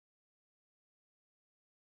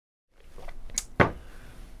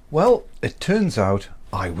Well, it turns out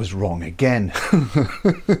I was wrong again.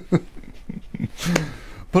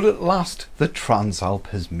 But at last the Transalp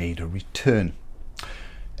has made a return.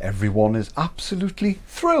 Everyone is absolutely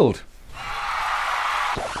thrilled.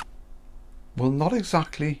 Well, not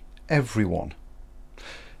exactly everyone.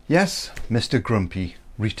 Yes, Mr. Grumpy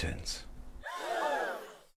returns.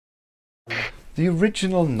 The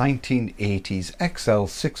original 1980s XL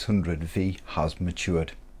 600V has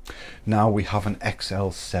matured. Now we have an XL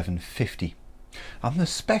 750 and the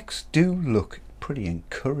specs do look pretty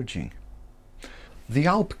encouraging. The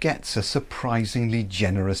Alp gets a surprisingly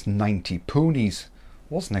generous 90 ponies.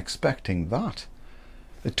 Wasn't expecting that.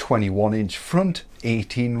 A 21-inch front,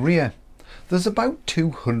 18 rear. There's about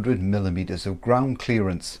 200mm of ground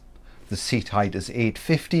clearance. The seat height is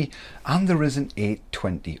 850 and there is an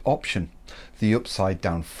 820 option. The upside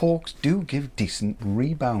down forks do give decent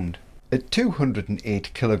rebound. At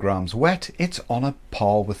 208 kilograms wet, it's on a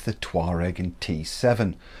par with the Touareg and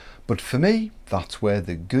T7. But for me, that's where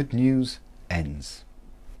the good news ends.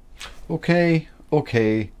 Okay,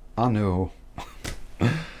 I know.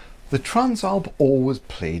 The Transalp always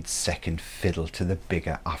played second fiddle to the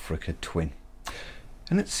bigger Africa Twin.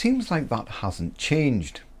 And it seems like that hasn't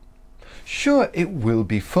changed. Sure, it will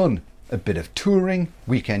be fun. A bit of touring,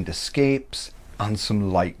 weekend escapes, and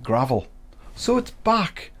some light gravel. So it's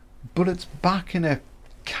back, but it's back in a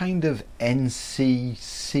kind of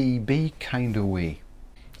NCCB kind of way.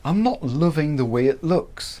 I'm not loving the way it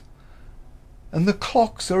looks. And the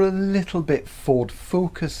clocks are a little bit Ford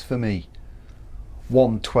Focus for me.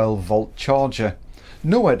 One 12-volt charger,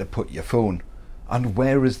 nowhere to put your phone, and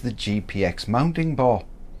where is the GPX mounting bar?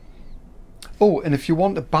 Oh, and if you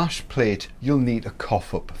want a bash plate, you'll need a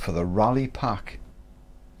cough up for the rally pack.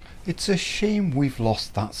 It's a shame we've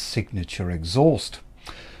lost that signature exhaust.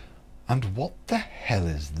 And what the hell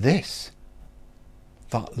is this?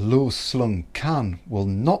 That low slung can will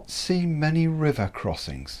not see many river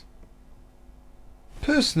crossings.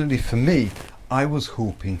 Personally for me, I was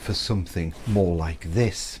hoping for something more like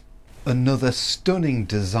this. Another stunning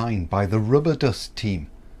design by the Rubber Dust team.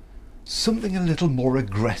 Something a little more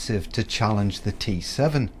aggressive to challenge the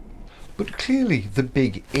T7. But clearly the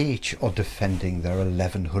Big H are defending their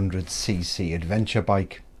 1100cc adventure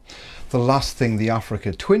bike. The last thing the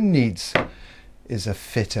Africa Twin needs is a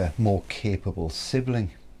fitter, more capable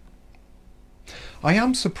sibling. I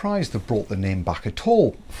am surprised they've brought the name back at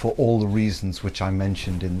all, for all the reasons which I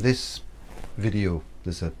mentioned in this video.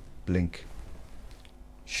 There's a link.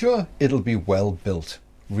 Sure, it'll be well built,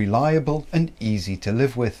 reliable and easy to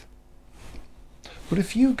live with. But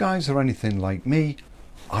if you guys are anything like me,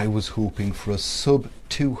 I was hoping for a sub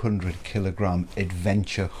 200 kilogram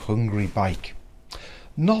adventure hungry bike.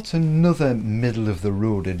 Not another middle of the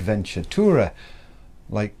road adventure tourer,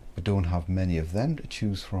 like I don't have many of them to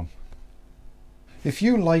choose from. If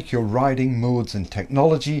you like your riding modes and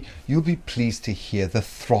technology, you'll be pleased to hear the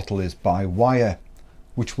throttle is by wire,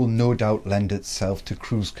 which will no doubt lend itself to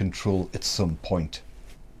cruise control at some point.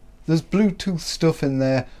 There's Bluetooth stuff in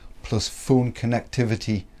there, plus phone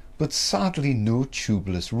connectivity, but sadly no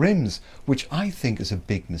tubeless rims, which I think is a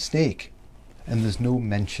big mistake. And there's no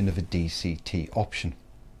mention of a DCT option.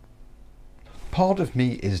 Part of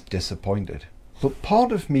me is disappointed, but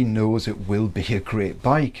part of me knows it will be a great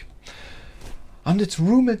bike. And it's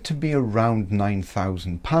rumoured to be around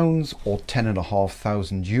 £9,000 or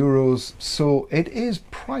 €10,500, so it is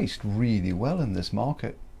priced really well in this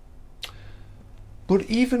market. But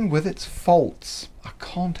even with its faults, I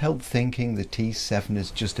can't help thinking the T7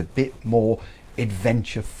 is just a bit more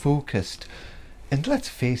adventure focused. And let's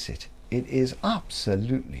face it, it is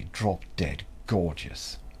absolutely drop dead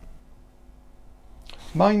gorgeous.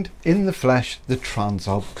 Mind, in the flesh, the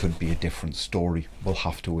Transalp could be a different story. We'll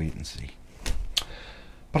have to wait and see.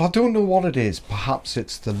 But I don't know what it is. Perhaps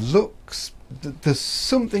it's the looks. There's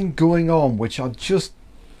something going on which I'm just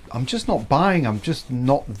not buying. I'm just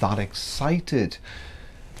not that excited.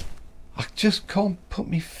 I just can't put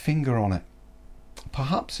my finger on it.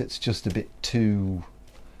 Perhaps it's just a bit too...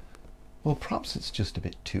 well, perhaps it's just a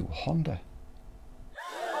bit too Honda.